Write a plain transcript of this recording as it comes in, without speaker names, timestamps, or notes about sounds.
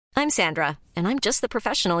I'm Sandra, and I'm just the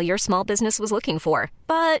professional your small business was looking for.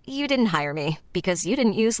 But you didn't hire me because you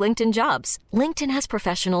didn't use LinkedIn Jobs. LinkedIn has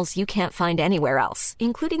professionals you can't find anywhere else,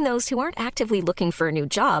 including those who aren't actively looking for a new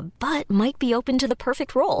job, but might be open to the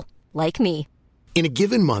perfect role, like me. In a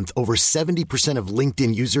given month, over 70% of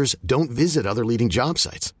LinkedIn users don't visit other leading job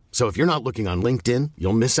sites. So if you're not looking on LinkedIn,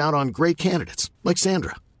 you'll miss out on great candidates like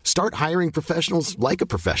Sandra. Start hiring professionals like a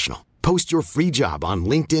professional. Post your free job on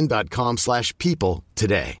linkedin.com/people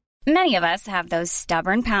today. Many of us have those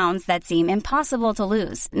stubborn pounds that seem impossible to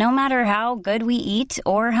lose, no matter how good we eat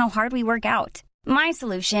or how hard we work out. My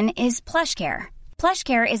solution is PlushCare.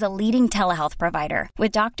 PlushCare is a leading telehealth provider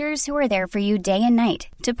with doctors who are there for you day and night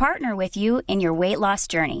to partner with you in your weight loss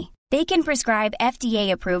journey. They can prescribe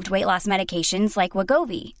FDA-approved weight loss medications like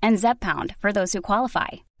Wegovy and Zepbound for those who qualify.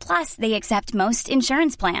 Plus, they accept most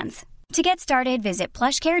insurance plans. To get started, visit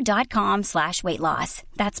plushcare.com/weightloss.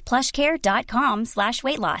 That's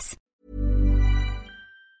plushcare.com/weightloss.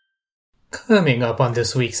 Coming up on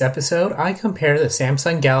this week's episode, I compare the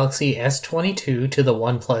Samsung Galaxy S22 to the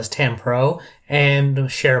OnePlus 10 Pro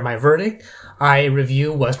and share my verdict. I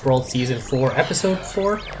review Westworld Season 4, Episode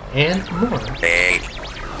 4, and more.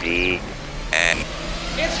 A-D-N.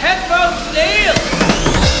 It's Headphones Neil!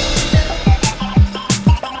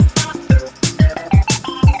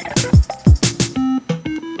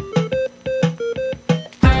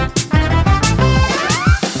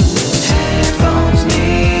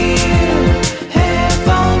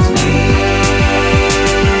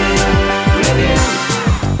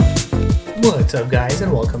 What's up, guys,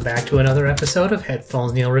 and welcome back to another episode of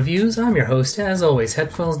Headphones Neil Reviews. I'm your host, as always,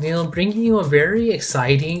 Headphones Neil, bringing you a very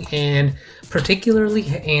exciting and particularly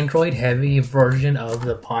Android-heavy version of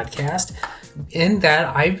the podcast, in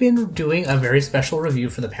that I've been doing a very special review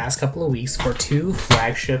for the past couple of weeks for two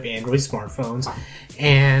flagship Android smartphones,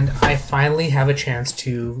 and I finally have a chance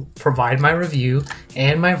to provide my review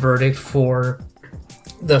and my verdict for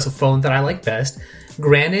the phone that I like best.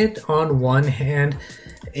 Granted, on one hand,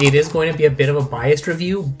 it is going to be a bit of a biased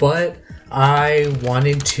review, but I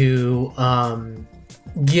wanted to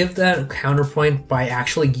give that counterpoint by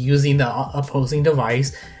actually using the opposing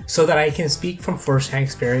device so that I can speak from first-hand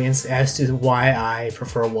experience as to why I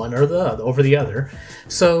prefer one or the other over the other.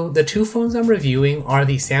 So the two phones I'm reviewing are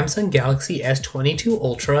the Samsung Galaxy S22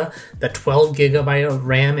 Ultra, the 12GB of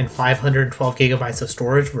RAM and 512GB of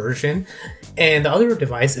storage version, and the other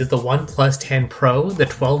device is the OnePlus 10 Pro, the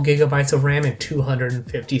 12GB of RAM and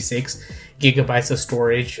 256GB of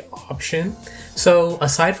storage option. So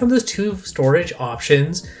aside from those two storage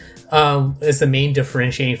options, is the main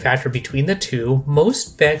differentiating factor between the two.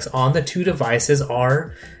 Most specs on the two devices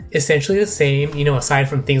are essentially the same, aside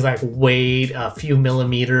from things like weight, a few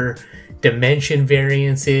millimeter dimension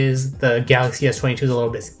variances. The Galaxy S22 is a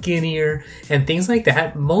little bit skinnier, and things like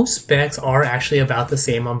that. Most specs are actually about the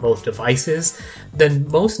same on both devices. The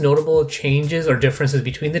most notable changes or differences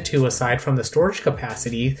between the two, aside from the storage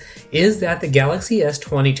capacity, is that the Galaxy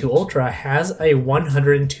S22 Ultra has a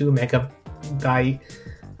 102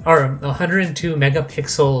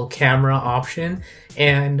 megapixel camera option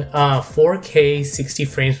and 4K 60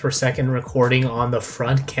 frames per second recording on the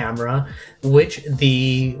front camera, which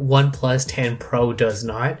the OnePlus 10 Pro does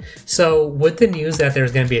not. So with the news that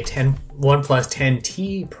there's going to be a OnePlus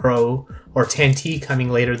 10T Pro or 10T coming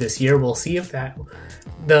later this year, we'll see if that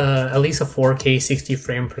at least a 4K 60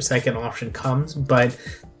 frame per second option comes. But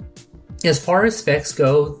as far as specs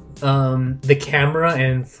go, the camera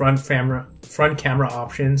and front camera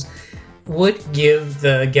options would give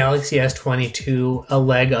the Galaxy S22 a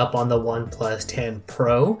leg up on the OnePlus 10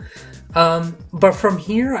 Pro. But from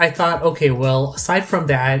here, I thought, okay, well, aside from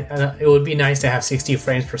that, it would be nice to have 60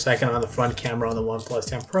 frames per second on the front camera on the OnePlus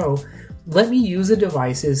 10 Pro. Let me use the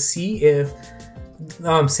devices, see if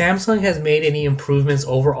Samsung has made any improvements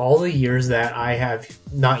over all the years that I have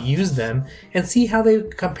not used them, and see how they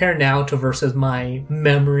compare now to versus my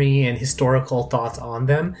memory and historical thoughts on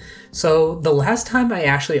them. So the last time I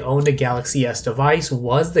actually owned a Galaxy S device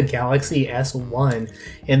was the Galaxy S1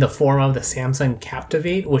 in the form of the Samsung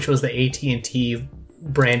Captivate, which was the AT&T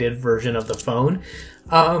branded version of the phone.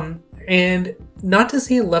 And not to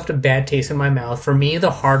say it left a bad taste in my mouth. For me, the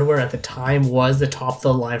hardware at the time was the top of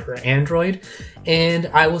the line for Android, and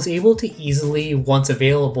I was able to easily, once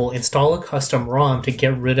available, install a custom ROM to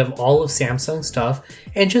get rid of all of Samsung stuff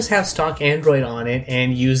and just have stock Android on it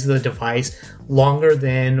and use the device longer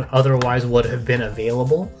than otherwise would have been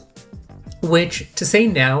available. Which, to say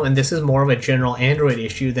now, and this is more of a general Android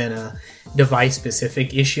issue than a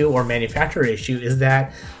device-specific issue or manufacturer issue, is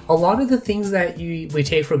that a lot of the things that we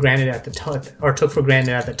take for granted at the time, or took for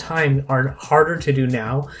granted at the time, are harder to do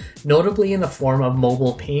now, notably in the form of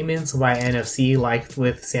mobile payments via NFC, like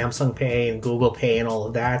with Samsung Pay and Google Pay and all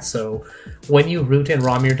of that. So when you root and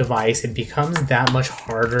ROM your device, it becomes that much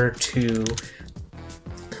harder to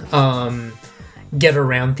get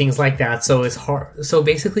around things like that. So it's hard. So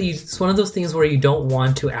basically, it's one of those things where you don't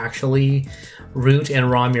want to actually root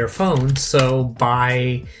and ROM your phone. So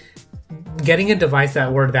by getting a device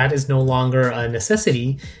where that is no longer a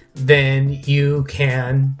necessity, then you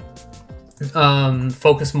can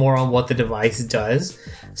focus more on what the device does.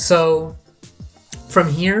 So from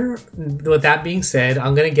here, with that being said,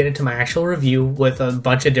 I'm going to get into my actual review with a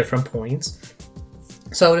bunch of different points.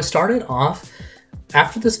 So to start it off,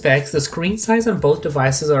 after the specs, the screen size on both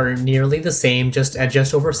devices are nearly the same, just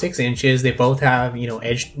over 6 inches. They both have,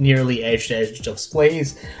 nearly edge-to-edge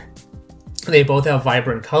displays. They both have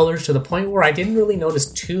vibrant colors to the point where I didn't really notice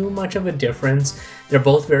too much of a difference. They're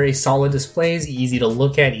both very solid displays, easy to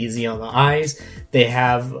look at, easy on the eyes. They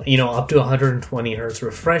have, up to 120 hertz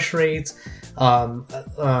refresh rates,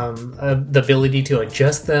 the ability to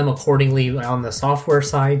adjust them accordingly on the software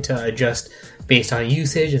side to adjust based on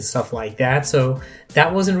usage and stuff like that. So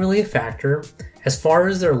that wasn't really a factor. As far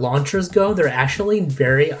as their launchers go, they're actually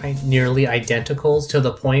very nearly identical to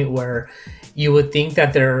the point where you would think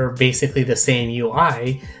that they're basically the same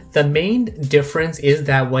UI. The main difference is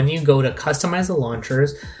that when you go to customize the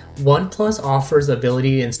launchers, OnePlus offers the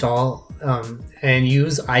ability to install and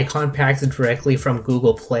use icon packs directly from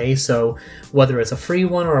Google Play. So whether it's a free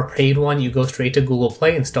one or a paid one, you go straight to Google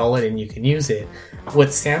Play, install it, and you can use it. With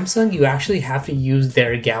Samsung, you actually have to use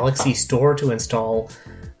their Galaxy Store to install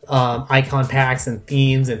icon packs and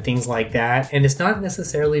themes and things like that, and it's not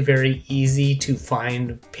necessarily very easy to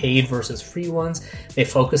find paid versus free ones. They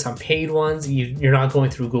focus on paid ones. You're not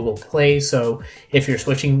going through Google Play, so if you're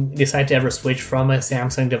decide to ever switch from a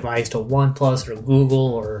Samsung device to OnePlus or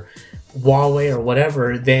Google or Huawei or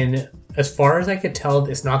whatever, then as far as I could tell,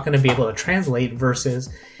 it's not going to be able to translate, versus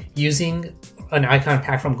using an icon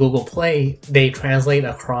pack from Google Play, they translate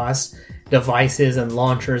across devices and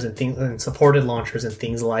launchers and things, and supported launchers and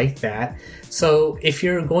things like that. So if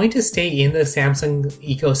you're going to stay in the Samsung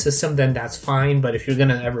ecosystem, then that's fine. But if you're going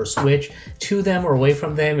to ever switch to them or away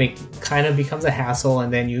from them, it kind of becomes a hassle,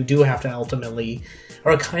 and then you do have to ultimately,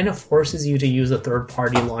 or it kind of forces you to use a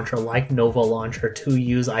third-party launcher like Nova Launcher to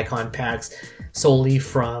use icon packs solely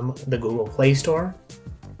from the Google Play Store.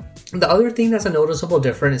 The other thing that's a noticeable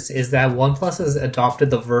difference is that OnePlus has adopted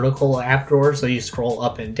the vertical app drawer, so you scroll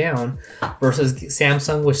up and down, versus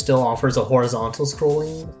Samsung, which still offers a horizontal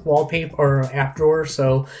scrolling wallpaper or app drawer.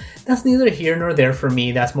 So that's neither here nor there for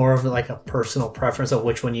me. That's more of like a personal preference of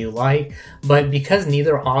which one you like. But because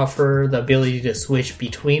neither offer the ability to switch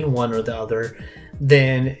between one or the other,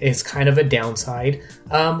 then it's kind of a downside.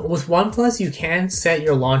 With OnePlus, you can set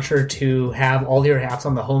your launcher to have all your apps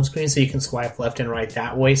on the home screen, so you can swipe left and right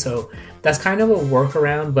that way. So that's kind of a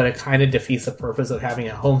workaround, but it kind of defeats the purpose of having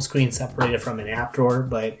a home screen separated from an app drawer.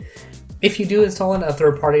 But if you do install a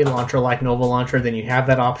third-party launcher like Nova Launcher, then you have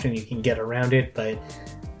that option. You can get around it, but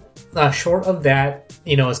short of that,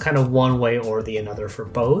 it's kind of one way or the other for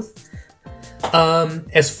both.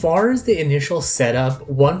 As far as the initial setup,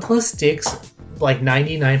 OnePlus sticks like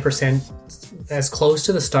 99% as close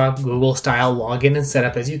to the stock Google style login and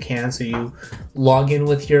setup as you can. So you log in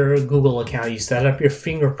with your Google account, you set up your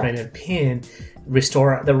fingerprint and PIN, the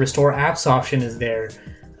restore apps option is there.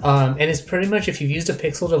 And it's pretty much, if you've used a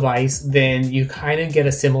Pixel device, then you kind of get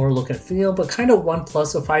a similar look and feel, but kind of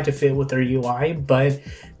OnePlusified to fit with their UI. But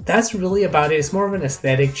that's really about it. It's more of an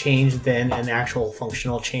aesthetic change than an actual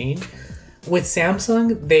functional change. With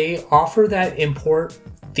Samsung, they offer that import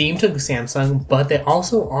theme to Samsung, but they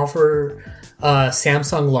also offer a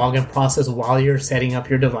Samsung login process while you're setting up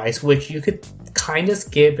your device, which you could kind of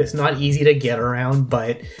skip. It's not easy to get around,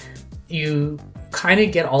 but you kind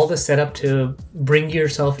of get all the setup to bring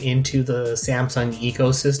yourself into the Samsung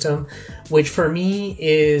ecosystem, which for me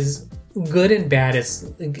is good and bad.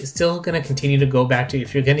 It's still going to continue to go back to,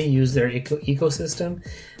 if you're going to use their ecosystem,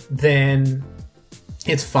 then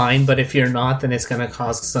it's fine, but if you're not, then it's going to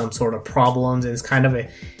cause some sort of problems, and it's kind of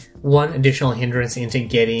one additional hindrance into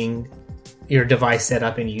getting your device set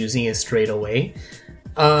up and using it straight away.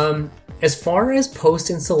 As far as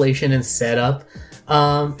post-installation and setup,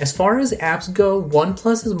 as far as apps go,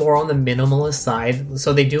 OnePlus is more on the minimalist side,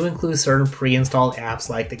 so they do include certain pre-installed apps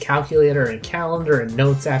like the calculator and calendar and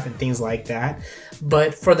notes app and things like that.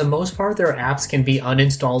 But for the most part, their apps can be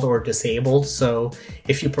uninstalled or disabled, so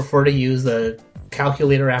if you prefer to use the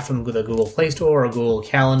calculator app from the Google Play Store or Google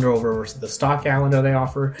Calendar over the stock calendar they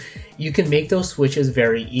offer, you can make those switches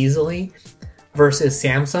very easily. Versus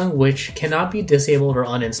Samsung, which cannot be disabled or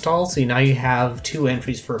uninstalled, so now you have 2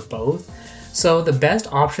 entries for both. So the best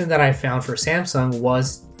option that I found for Samsung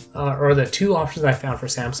was, or the 2 options I found for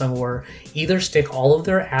Samsung were either stick all of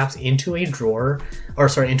their apps into a drawer,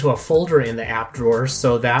 into a folder in the app drawer,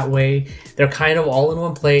 so that way they're kind of all in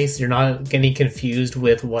one place. You're not getting confused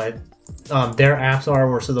with what their apps are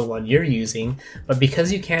versus the one you're using. But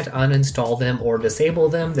because you can't uninstall them or disable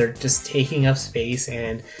them, they're just taking up space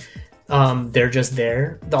and they're just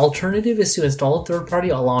there. The alternative is to install a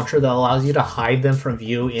third-party launcher that allows you to hide them from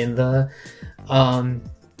view in the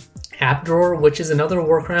app drawer, which is another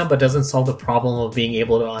workaround, but doesn't solve the problem of being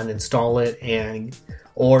able to uninstall it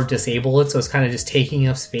or disable it. So it's kind of just taking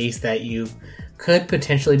up space that you could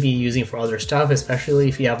potentially be using for other stuff, especially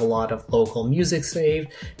if you have a lot of local music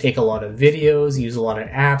saved, take a lot of videos, use a lot of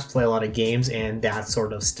apps, play a lot of games, and that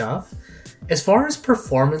sort of stuff. As far as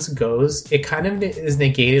performance goes, it kind of is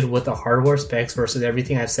negated with the hardware specs versus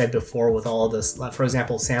everything I've said before with all of this, for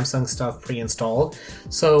example, Samsung stuff pre-installed.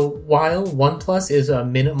 So while OnePlus is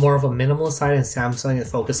more of a minimalist side and Samsung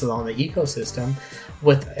focuses on the ecosystem,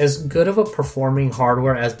 with as good of a performing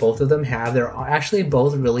hardware as both of them have, they're actually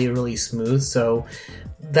both really, really smooth. So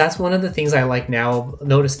that's one of the things I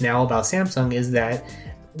notice now about Samsung is that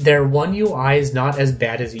their One UI is not as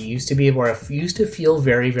bad as it used to be, where it used to feel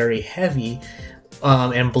very, very heavy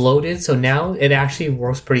and bloated. So now it actually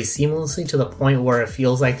works pretty seamlessly to the point where it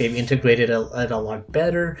feels like they've integrated it a lot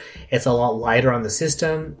better. It's a lot lighter on the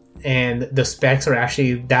system, and the specs are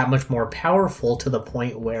actually that much more powerful to the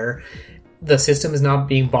point where the system is not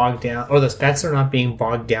being bogged down, or the specs are not being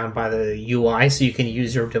bogged down by the UI, so you can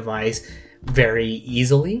use your device very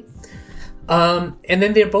easily. And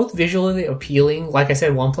then they're both visually appealing. Like I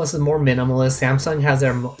said, OnePlus is more minimalist. Samsung has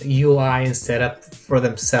their UI and set up for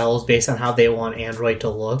themselves based on how they want Android to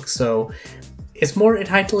look. So it's more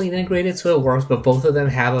tightly integrated, so it works, but both of them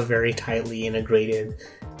have a very tightly integrated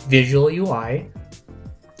visual UI.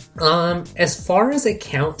 As far as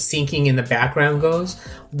account syncing in the background goes,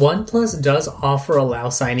 OnePlus does allow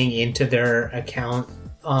signing into their account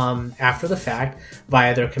after the fact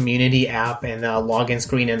via their community app and the login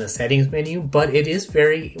screen and the settings menu, but it is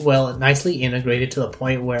very nicely integrated to the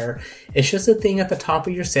point where it's just a thing at the top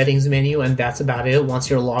of your settings menu and that's about it. Once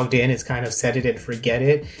you're logged in, it's kind of set it and forget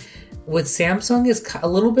it. With Samsung, it's a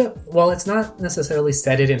little bit, it's not necessarily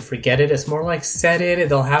set it and forget it, it's more like set it,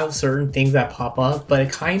 they'll have certain things that pop up, but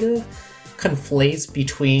it kind of conflates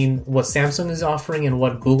between what Samsung is offering and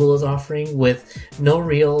what Google is offering, with no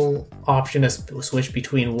real option to switch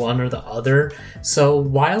between one or the other. So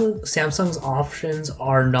while Samsung's options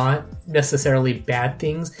are not necessarily bad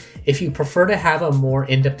things, if you prefer to have a more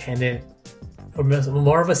independent, or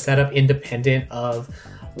more of a setup independent of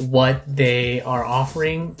what they are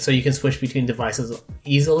offering, so you can switch between devices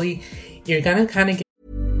easily, you're gonna kind of get.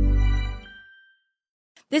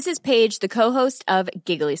 This is Paige, the co-host of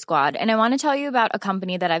Giggly Squad, and I want to tell you about a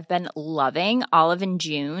company that I've been loving, Olive &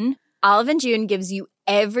 June. Olive & June gives you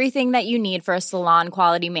everything that you need for a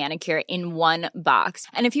salon-quality manicure in one box.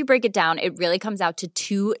 And if you break it down, it really comes out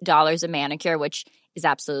to $2 a manicure, which is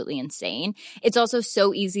absolutely insane. It's also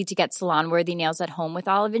so easy to get salon-worthy nails at home with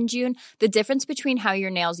Olive & June. The difference between how your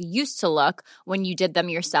nails used to look when you did them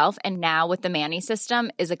yourself and now with the Mani system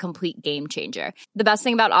is a complete game changer. The best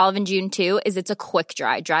thing about Olive & June, too, is it's a quick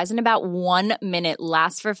dry. Dries in about 1 minute,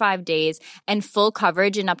 lasts for 5 days, and full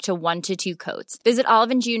coverage in up to 1 to 2 coats. Visit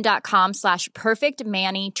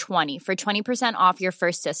oliveandjune.com/perfectmani20 for 20% off your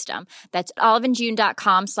first system. That's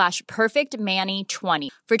oliveandjune.com/perfectmani20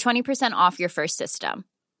 for 20% off your first system.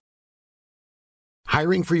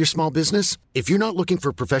 Hiring for your small business? If you're not looking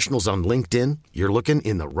for professionals on LinkedIn, you're looking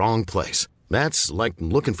in the wrong place. That's like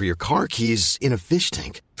looking for your car keys in a fish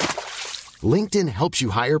tank. LinkedIn helps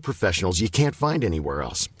you hire professionals you can't find anywhere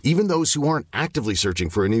else, even those who aren't actively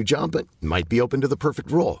searching for a new job but might be open to the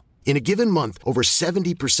perfect role. In a given month, over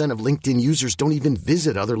 70% of LinkedIn users don't even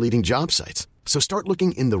visit other leading job sites. So start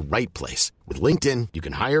looking in the right place. With LinkedIn, you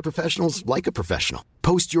can hire professionals like a professional.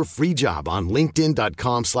 Post your free job on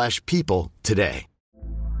linkedin.com/people today.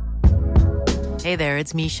 Hey there,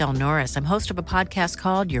 it's Michelle Norris. I'm host of a podcast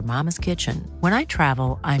called Your Mama's Kitchen. When I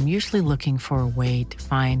travel, I'm usually looking for a way to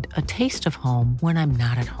find a taste of home when I'm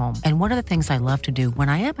not at home. And one of the things I love to do when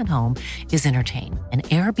I am at home is entertain. And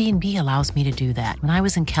Airbnb allows me to do that. When I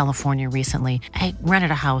was in California recently, I rented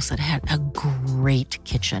a house that had a great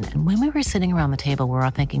kitchen. And when we were sitting around the table, we were all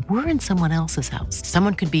thinking, we're in someone else's house.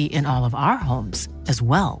 Someone could be in all of our homes as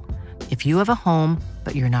well. If you have a home,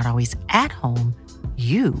 but you're not always at home,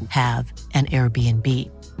 you have an Airbnb.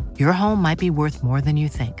 Your home might be worth more than you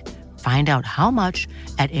think. Find out how much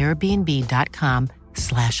at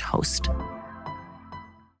airbnb.com/host.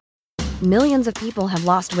 Millions of people have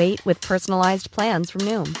lost weight with personalized plans from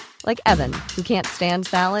Noom. Like Evan, who can't stand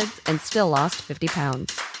salads and still lost 50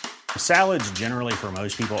 pounds. Salads generally for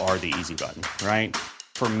most people are the easy button, right?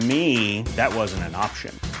 For me, that wasn't an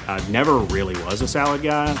option. I never really was a salad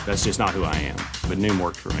guy. That's just not who I am. But Noom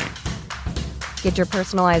worked for me. Get your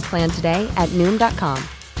personalized plan today at Noom.com.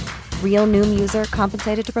 Real Noom user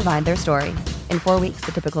compensated to provide their story. In 4 weeks,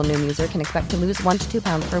 the typical Noom user can expect to lose 1 to 2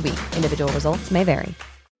 pounds per week. Individual results may vary.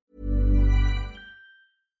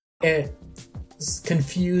 It's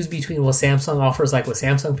confused between what Samsung offers, like with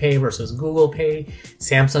Samsung Pay versus Google Pay,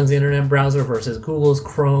 Samsung's internet browser versus Google's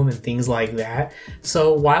Chrome, and things like that.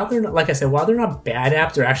 So while they're not, like I said, while they're not bad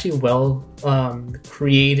apps, they're actually well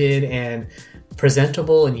created and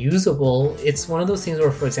presentable and usable. It's one of those things where,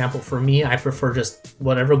 for example, for me, I prefer just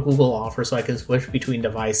whatever Google offers so I can switch between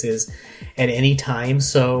devices at any time.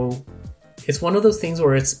 So it's one of those things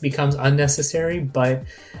where it becomes unnecessary, but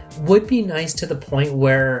would be nice to the point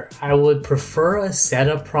where I would prefer a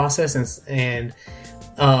setup process and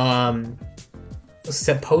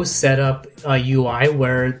post setup UI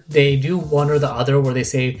where they do one or the other, where they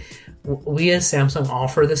say, we as Samsung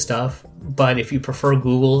offer this stuff, but if you prefer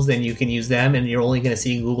Google's, then you can use them, and you're only going to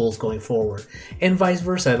see Google's going forward, and vice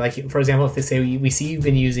versa. Like, for example, if they say, we see you've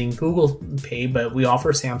been using Google Pay, but we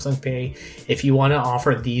offer Samsung Pay. If you want to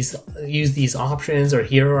offer use these options, or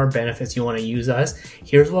here are our benefits, you want to use us,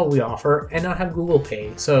 here's what we offer, and not have Google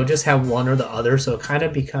Pay. So just have one or the other. So it kind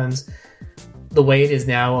of becomes the way it is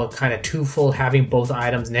now, a kind of twofold, having both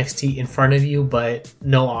items next to you in front of you, but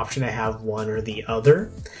no option to have one or the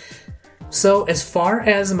other. So as far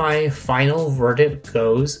as my final verdict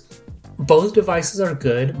goes, both devices are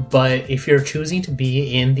good, but if you're choosing to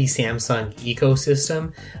be in the Samsung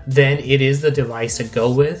ecosystem, then it is the device to go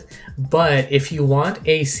with. But if you want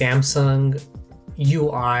a Samsung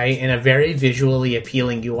UI and a very visually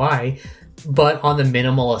appealing UI, but on the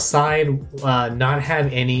minimalist side, not have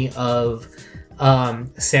any of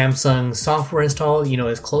Samsung software installed,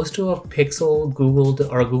 as close to a Pixel Google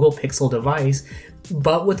Pixel device,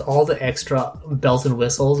 but with all the extra bells and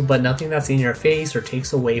whistles, but nothing that's in your face or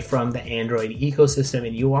takes away from the Android ecosystem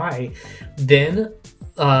and UI, then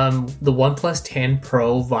the OnePlus 10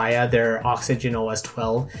 Pro via their Oxygen OS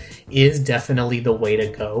 12 is definitely the way to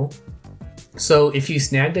go. So if you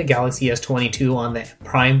snagged a Galaxy S22 on the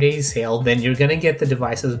Prime Day sale, then you're going to get the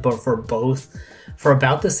devices for both for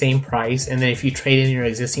about the same price. And then if you trade in your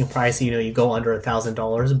existing price, you go under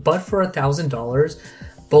 $1,000. But for $1,000,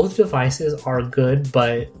 both devices are good,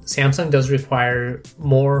 but Samsung does require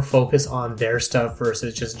more focus on their stuff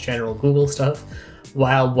versus just general Google stuff.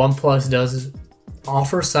 While OnePlus does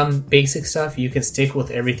offer some basic stuff, you can stick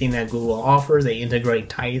with everything that Google offers. They integrate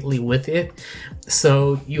tightly with it.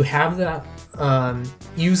 So you have that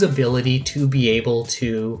usability to be able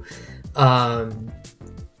to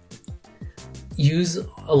use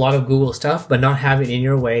a lot of Google stuff, but not have it in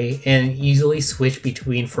your way, and easily switch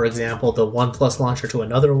between, for example, the OnePlus launcher to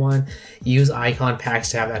another one. Use icon packs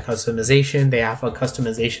to have that customization. They have a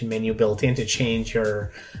customization menu built in to change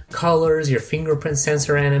your colors, your fingerprint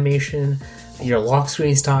sensor animation, your lock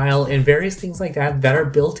screen style, and various things like that are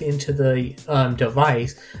built into the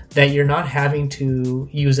device that you're not having to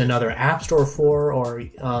use another app store for, or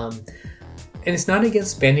and it's not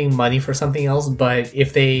against spending money for something else, but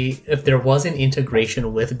if there was an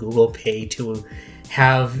integration with Google Pay to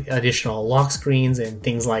have additional lock screens and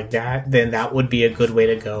things like that, then that would be a good way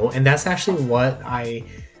to go. And that's actually what I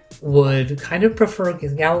would kind of prefer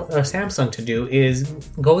Samsung to do, is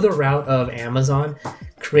go the route of Amazon,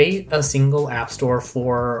 create a single app store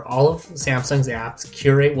for all of Samsung's apps,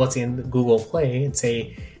 curate what's in Google Play, and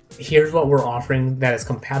say, here's what we're offering that is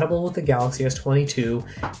compatible with the Galaxy S22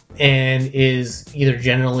 and is either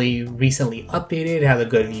generally recently updated, has a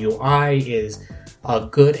good UI, is a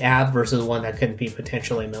good app versus one that could be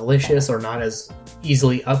potentially malicious or not as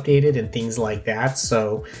easily updated, and things like that.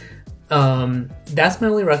 So that's my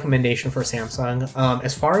only recommendation for Samsung.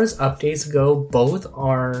 As far as updates go, both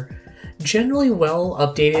are generally well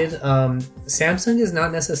updated. Samsung is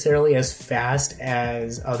not necessarily as fast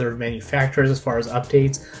as other manufacturers as far as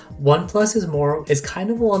updates. OnePlus is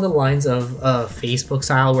kind of along the lines of Facebook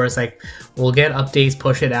style, where it's like, we'll get updates,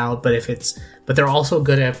 push it out, but they're also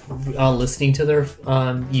good at listening to their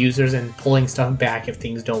users and pulling stuff back if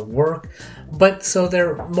things don't work. But so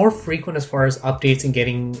they're more frequent as far as updates and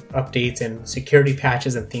getting updates and security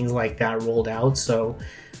patches and things like that rolled out. So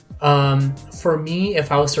for me,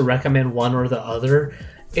 if I was to recommend one or the other,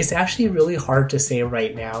 It's actually really hard to say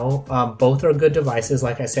right now. Both are good devices.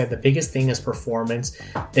 Like I said, the biggest thing is performance.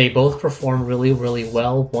 They both perform really, really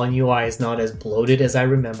well. One UI is not as bloated as I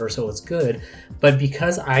remember, so it's good. But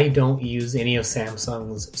because I don't use any of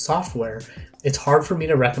Samsung's software, it's hard for me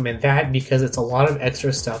to recommend that because it's a lot of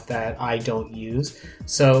extra stuff that I don't use.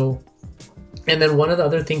 So, and then one of the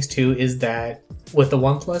other things too is that with the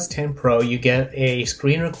OnePlus 10 Pro, you get a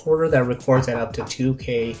screen recorder that records at up to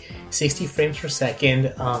 2K, 60 frames per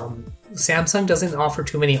second. Samsung doesn't offer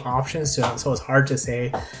too many options, so it's hard to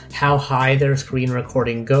say how high their screen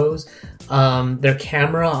recording goes. Their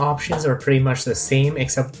camera options are pretty much the same,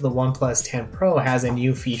 except the OnePlus 10 Pro has a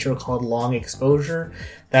new feature called long exposure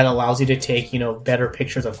that allows you to take, better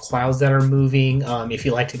pictures of clouds that are moving. If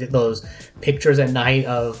you like to get those pictures at night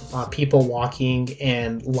of people walking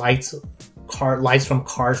and lights from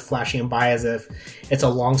cars flashing by as if it's a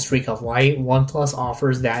long streak of light, OnePlus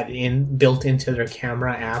offers that built into their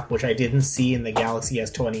camera app, which I didn't see in the Galaxy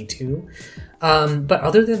S22. But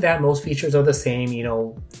other than that, most features are the same,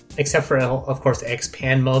 except for, of course, the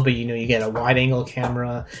expand mode, but you get a wide angle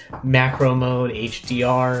camera, macro mode,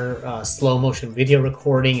 HDR, slow motion video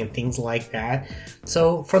recording, and things like that.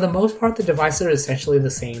 So for the most part, the devices are essentially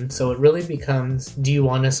the same. So it really becomes, do you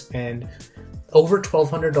want to spend over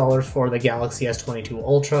 $1,200 for the Galaxy S22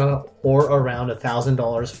 Ultra or around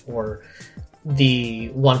 $1,000 for the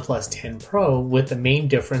OnePlus 10 Pro, with the main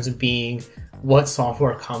difference being what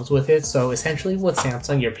software comes with it. So essentially with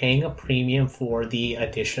Samsung, you're paying a premium for the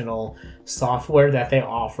additional software that they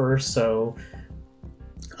offer. So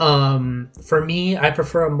for me, I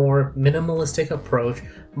prefer a more minimalistic approach,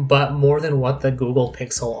 but more than what the Google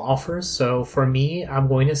Pixel offers. So for me, I'm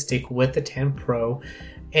going to stick with the 10 Pro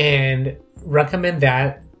and recommend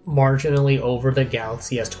that marginally over the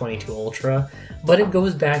Galaxy S22 Ultra. But it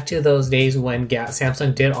goes back to those days when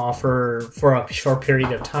Samsung did offer, for a short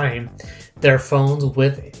period of time, their phones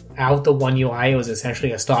without the One UI. It was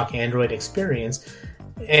essentially a stock Android experience.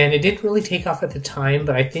 And it didn't really take off at the time,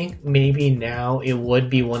 but I think maybe now it would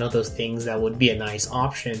be one of those things that would be a nice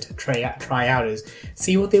option to try out, is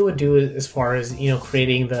see what they would do as far as,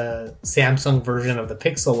 creating the Samsung version of the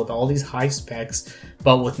Pixel with all these high specs,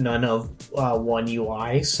 but with none of One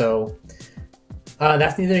UI. So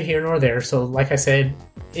that's neither here nor there. So like I said,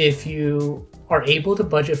 if you are able to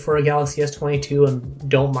budget for a Galaxy S22 and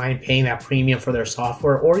don't mind paying that premium for their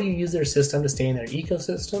software, or you use their system to stay in their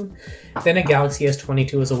ecosystem, then a Galaxy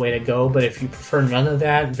S22 is a way to go. But if you prefer none of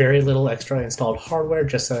that, very little extra installed hardware,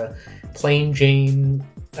 just a plain Jane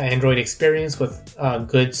Android experience with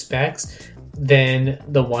good specs, then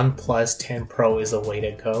the OnePlus 10 Pro is a way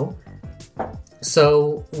to go.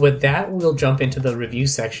 So with that, we'll jump into the review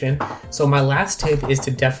section. So my last tip is to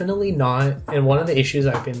definitely not, and one of the issues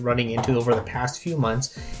I've been running into over the past few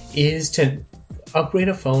months is to upgrade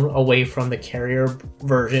a phone away from the carrier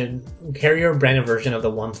branded version of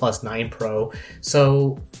the OnePlus 9 Pro.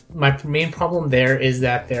 So my main problem there is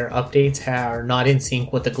that their updates are not in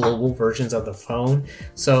sync with the global versions of the phone.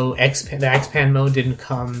 So the expand mode didn't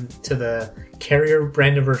come to the carrier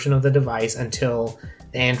branded version of the device until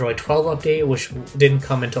the Android 12 update, which didn't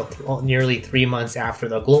come until nearly 3 months after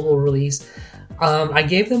the global release. I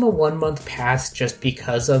gave them a 1 month pass just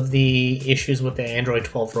because of the issues with the Android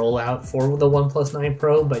 12 rollout for the OnePlus 9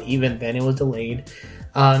 Pro, but even then it was delayed.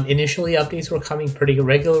 Initially, updates were coming pretty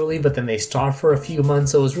regularly, but then they stopped for a few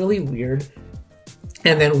months, so it was really weird.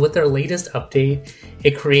 And then with their latest update,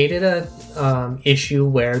 it created a issue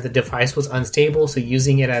where the device was unstable, so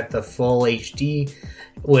using it at the full HD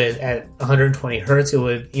at 120 hertz, it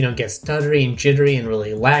would get stuttery and jittery and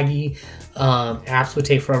really laggy. Apps would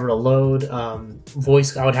take forever to load. I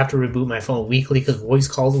would have to reboot my phone weekly because voice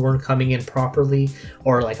calls weren't coming in properly,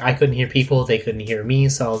 or I couldn't hear people, they couldn't hear me.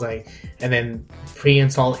 So I was and then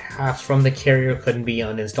pre-installed apps from the carrier couldn't be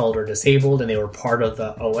uninstalled or disabled, and they were part of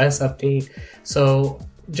the OS update. So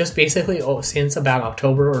just basically since about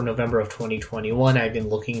October or November of 2021, I've been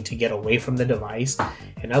looking to get away from the device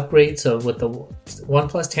and upgrade. So with the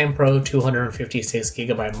OnePlus 10 Pro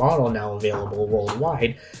 256GB model now available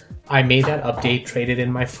worldwide, I made that update, traded in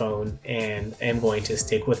my phone, and am going to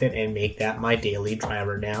stick with it and make that my daily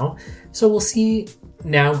driver now. So we'll see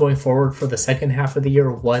now going forward for the second half of the year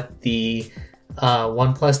what the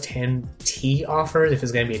OnePlus 10T offers, if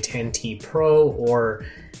it's going to be a 10T Pro or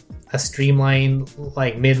a streamlined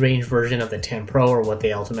mid-range version of the 10 Pro, or what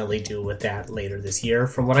they ultimately do with that later this year.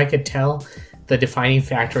 From what I could tell, the defining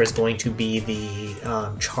factor is going to be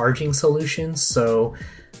the charging solutions. So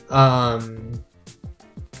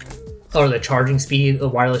or the charging speed, the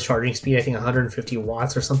wireless charging speed, I think 150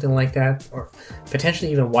 watts or something like that, or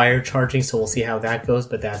potentially even wired charging. So we'll see how that goes,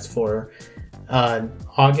 but that's for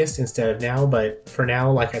August instead of now, but for now,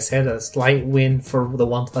 like I said, a slight win for the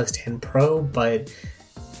OnePlus 10 Pro, but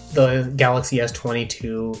the Galaxy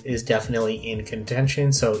S22 is definitely in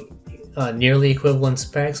contention, so nearly equivalent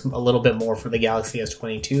specs, a little bit more for the Galaxy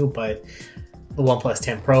S22, but the OnePlus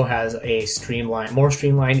 10 Pro has a more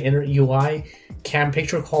streamlined inner UI.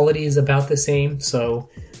 Picture quality is about the same, so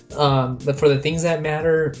but for the things that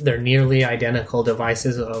matter, they're nearly identical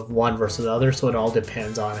devices of one versus the other, so it all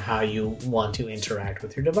depends on how you want to interact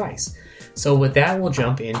with your device. So with that, we'll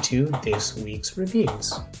jump into this week's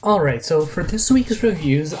reviews. Alright, so for this week's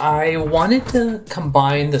reviews, I wanted to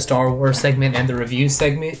combine the Star Wars segment and the review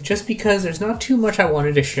segment, just because there's not too much I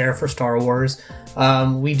wanted to share for Star Wars.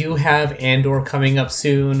 We do have Andor coming up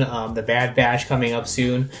soon, the Bad Batch coming up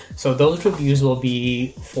soon, so those reviews will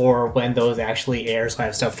be for when those actually air, so I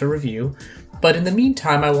have stuff to review. But in the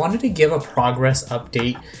meantime, I wanted to give a progress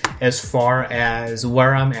update as far as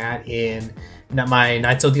where I'm at in my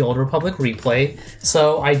Knights of the Old Republic replay.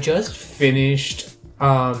 So I just finished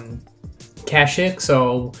Kashyyyk,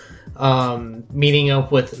 so meeting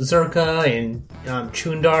up with Zerka and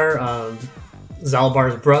Chundar,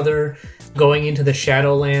 Zalbar's brother, going into the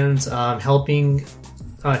Shadowlands, helping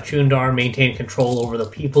Chundar maintain control over the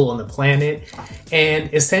people on the planet.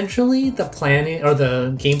 And essentially the planet, or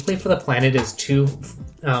the gameplay for the planet, is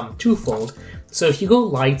twofold. So if you go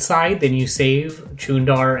light side, then you save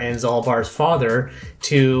Chundar and Zalbar's father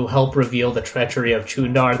to help reveal the treachery of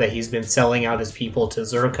Chundar, that he's been selling out his people to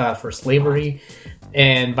Zerka for slavery.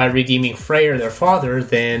 And by redeeming Freyr, their father,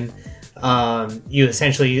 then you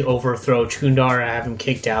essentially overthrow Chundar and have him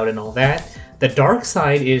kicked out and all that. The dark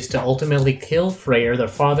side is to ultimately kill Freyr, their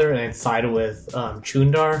father, and side with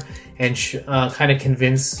Chundar, and kind of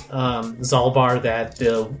convince Zalbar that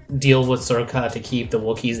the deal with Zerka to keep the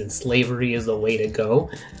Wookiees in slavery is the way to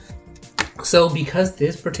go. So because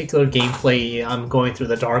this particular gameplay, I'm going through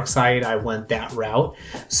the dark side, I went that route.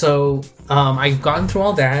 So I've gone through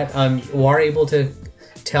all that. You are able to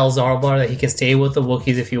tell Zalbar that he can stay with the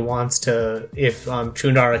Wookiees if he wants to, if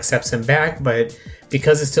Chundar accepts him back, but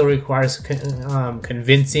because it still requires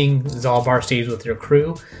convincing, Zalbar stays with your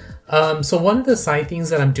crew. So one of the side things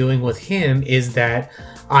that I'm doing with him is that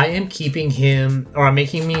I am keeping him, or I'm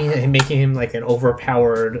making him like an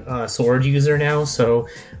overpowered sword user now. So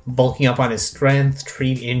bulking up on his strength,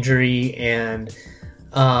 treat injury, and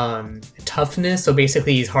toughness. So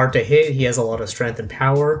basically he's hard to hit. He has a lot of strength and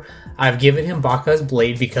power. I've given him Baka's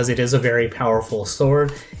Blade because it is a very powerful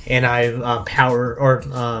sword, and I've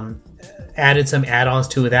added some add-ons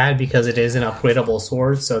to that because it is an upgradable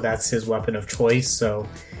sword, so that's his weapon of choice. So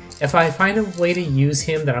if I find a way to use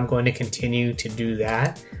him, then I'm going to continue to do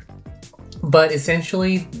that. But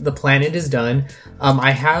essentially, the planet is done.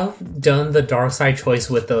 I have done the dark side choice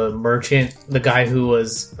with the merchant, the guy who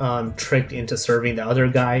was tricked into serving the other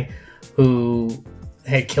guy who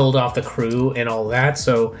had killed off the crew and all that.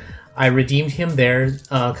 So I redeemed him there,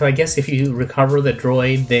 because I guess if you recover the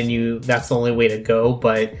droid, then that's the only way to go.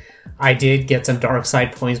 But I did get some dark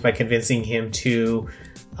side points by convincing him to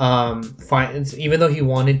find, even though he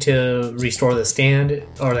wanted to restore the stand,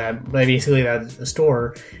 or that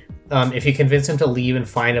store. If you convince him to leave and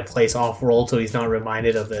find a place off-world so he's not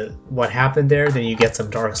reminded of what happened there, then you get some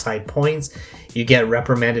dark side points. You get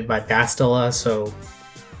reprimanded by Bastila,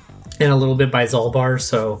 and a little bit by Zalbar,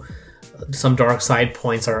 so some dark side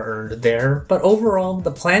points are earned there. But overall,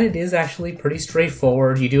 the planet is actually pretty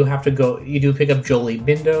straightforward. You do pick up Jolee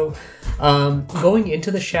Bindo. Going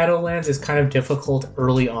into the Shadowlands is kind of difficult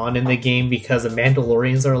early on in the game because the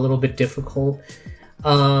Mandalorians are a little bit difficult.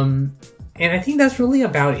 And I think that's really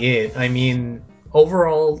about it. I mean,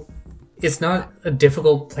 overall, it's not a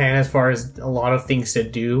difficult plan as far as a lot of things to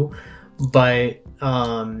do, but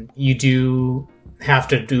you do have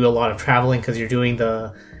to do a lot of traveling because you're doing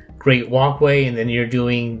the Great Walkway, and then you're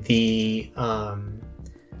doing the...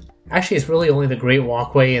 actually, it's really only the Great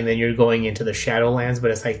Walkway, and then you're going into the Shadowlands,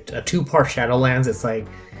 but it's like a two-part Shadowlands. It's like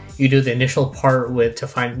you do the initial part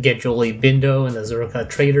to get Jolee Bindo and the Zerka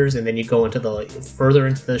traders, and then you go into further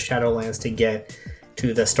into the Shadowlands to get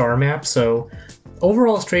to the star map. So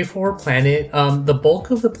overall, straightforward planet. The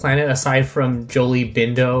bulk of the planet, aside from Jolee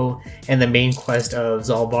Bindo and the main quest of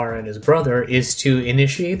Zalbar and his brother, is to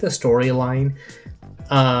initiate the storyline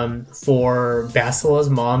for Bastila's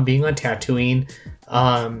mom being on Tatooine,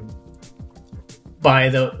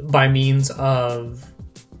 by means of,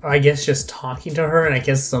 I guess, just talking to her, and I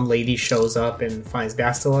guess some lady shows up and finds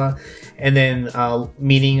Bastila, and then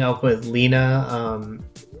meeting up with Lena,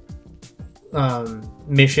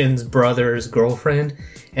 Mission's brother's girlfriend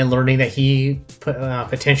and learning that he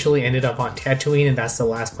potentially ended up on Tatooine, and that's the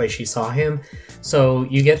last place she saw him. So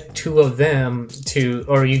you get two reasons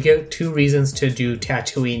to do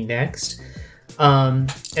Tatooine next. And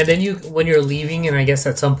then when you're leaving, and I guess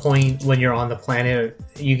at some point when you're on the planet,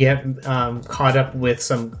 you get caught up with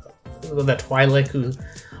the Twi'lek, who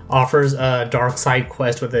offers a dark side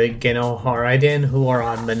quest with the Geno Haradin, who are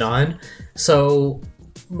on Manon. So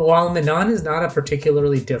while Manon is not a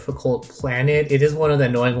particularly difficult planet, it is one of the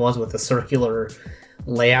annoying ones with the circular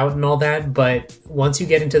layout and all that. But once you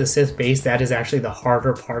get into the Sith base, that is actually the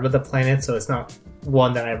harder part of the planet, so it's not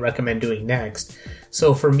one that I recommend doing next.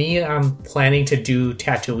 So for me, I'm planning to do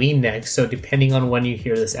Tatooine next. So depending on when you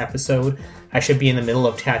hear this episode, I should be in the middle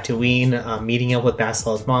of Tatooine, meeting up with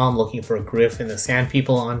Basila's mom, looking for Griff in the Sand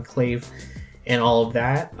People Enclave, and all of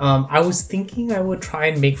that. I was thinking I would try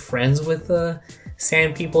and make friends with the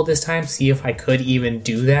Sand People this time, see if I could even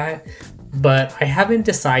do that. But I haven't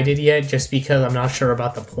decided yet, just because I'm not sure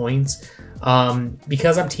about the points.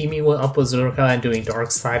 Because I'm teaming up with Zurka and doing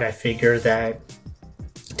Dark Side, I figure that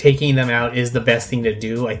taking them out is the best thing to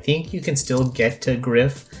do. I think you can still get to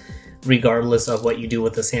Griff regardless of what you do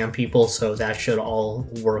with the Sand People, so that should all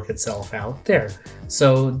work itself out there.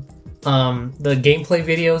 So the gameplay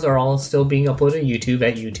videos are all still being uploaded to YouTube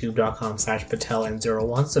at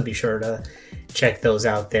youtube.com/PatelN01, so be sure to check those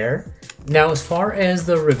out there. Now, as far as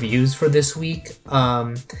the reviews for this week,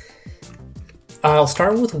 I'll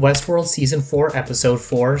start with Westworld Season 4, Episode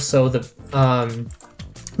 4. So the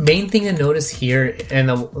main thing to notice here, and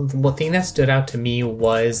the one thing that stood out to me,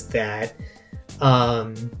 was that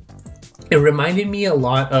it reminded me a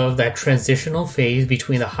lot of that transitional phase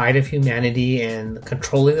between the height of humanity and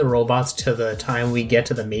controlling the robots to the time we get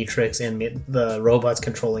to the Matrix and the robots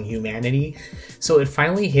controlling humanity. So it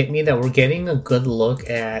finally hit me that we're getting a good look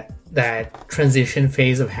at that transition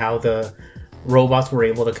phase of how the robots were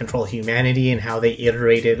able to control humanity and how they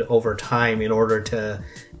iterated over time in order to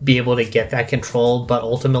be able to get that control. But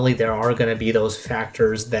ultimately there are going to be those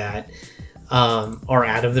factors that are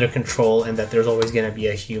out of their control, and that there's always going to be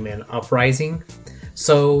a human uprising.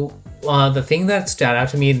 So the thing that stood out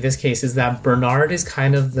to me in this case is that Bernard is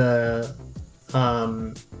kind of the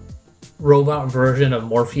robot version of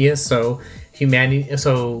Morpheus. So humanity is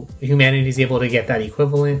able to get that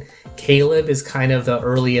equivalent. Caleb is kind of the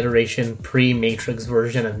early iteration pre-Matrix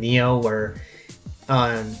version of Neo, where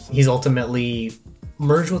he's ultimately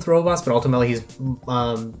merged with robots, but ultimately he's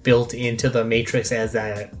built into the Matrix as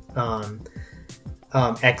that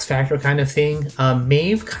X Factor kind of thing.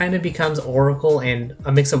 Maeve kind of becomes Oracle, and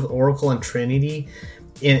a mix of Oracle and Trinity,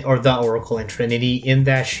 in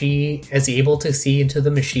that she is able to see into the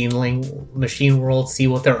machine world, see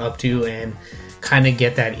what they're up to, and kind of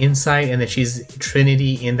get that insight. And that she's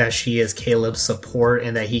Trinity in that she is Caleb's support,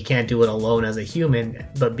 and that he can't do it alone as a human,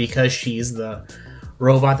 but because she's the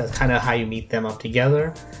robot, that's kind of how you meet them up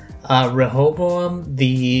together. Rehoboam,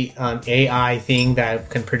 the AI thing that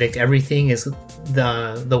can predict everything, is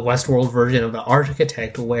the Westworld version of the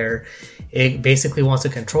Architect, where it basically wants to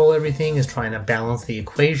control everything, is trying to balance the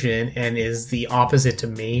equation, and is the opposite to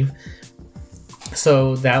Maeve.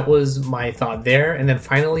 So that was my thought there. And then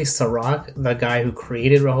finally, Serac, the guy who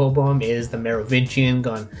created Rehoboam, is the Merovingian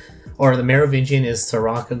the Merovingian is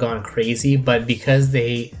Serac gone crazy, but because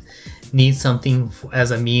they need something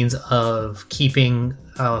as a means of keeping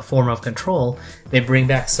a form of control, they bring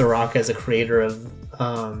back Serac as a creator of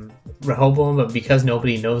Rehoboam, but because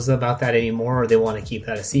nobody knows about that anymore, or they want to keep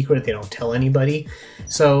that a secret, they don't tell anybody.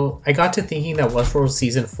 So I got to thinking that Westworld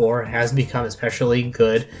Season 4 has become especially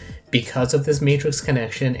good because of this Matrix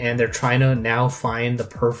connection, and they're trying to now find the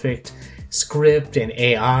perfect script and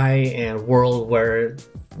AI and world where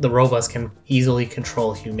the robots can easily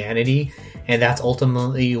control humanity, and that's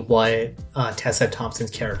ultimately what Tessa Thompson's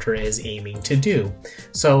character is aiming to do.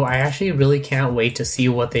 So I actually really can't wait to see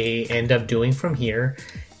what they end up doing from here,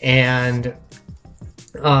 and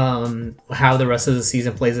how the rest of the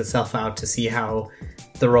season plays itself out, to see how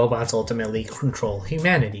the robots ultimately control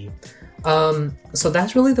humanity. So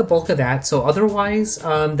that's really the bulk of that. So otherwise,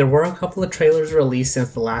 there were a couple of trailers released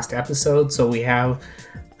since the last episode. So we have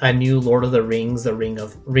a new Lord of the Rings, the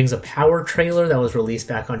Rings of Power trailer that was released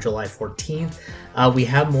back on July 14th. We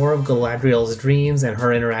have more of Galadriel's dreams and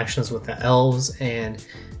her interactions with the elves, and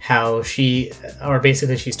how she's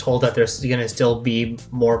told that there's going to still be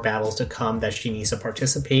more battles to come that she needs to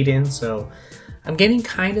participate in. So I'm getting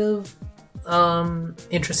kind of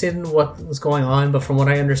interested in what's going on, but from what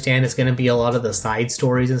I understand, it's going to be a lot of the side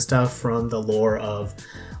stories and stuff from the lore of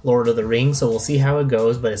Lord of the Rings, so we'll see how it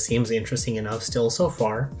goes, but it seems interesting enough still so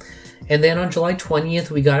far. And then on July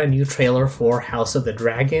 20th, we got a new trailer for House of the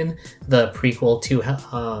Dragon, the prequel to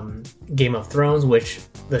Game of Thrones, which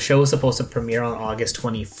the show was supposed to premiere on August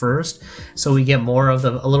 21st. So we get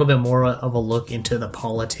a little bit more of a look into the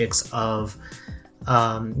politics of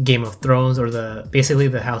Game of Thrones, or basically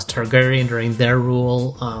the House Targaryen during their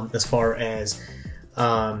rule, as far as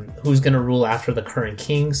who's going to rule after the current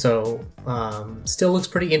king. So still looks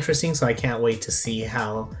pretty interesting, so I can't wait to see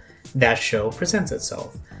how that show presents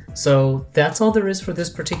itself. So that's all there is for this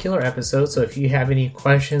particular episode. So if you have any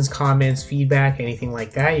questions, comments, feedback, anything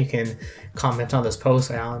like that, you can comment on this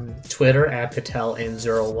post on Twitter at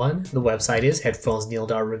PatelN01. The website is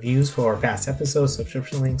headphonesneil.reviews for past episodes,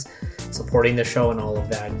 subscription links, supporting the show, and all of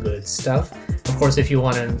that good stuff. Of course, if you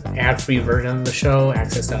want an ad-free version of the show,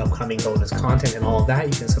 access to upcoming bonus content and all of that,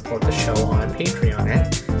 you can support the show on Patreon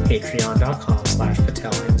at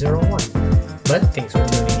patreon.com/PatelN01. But thanks for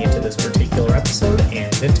tuning into this particular episode,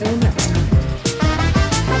 and until next time.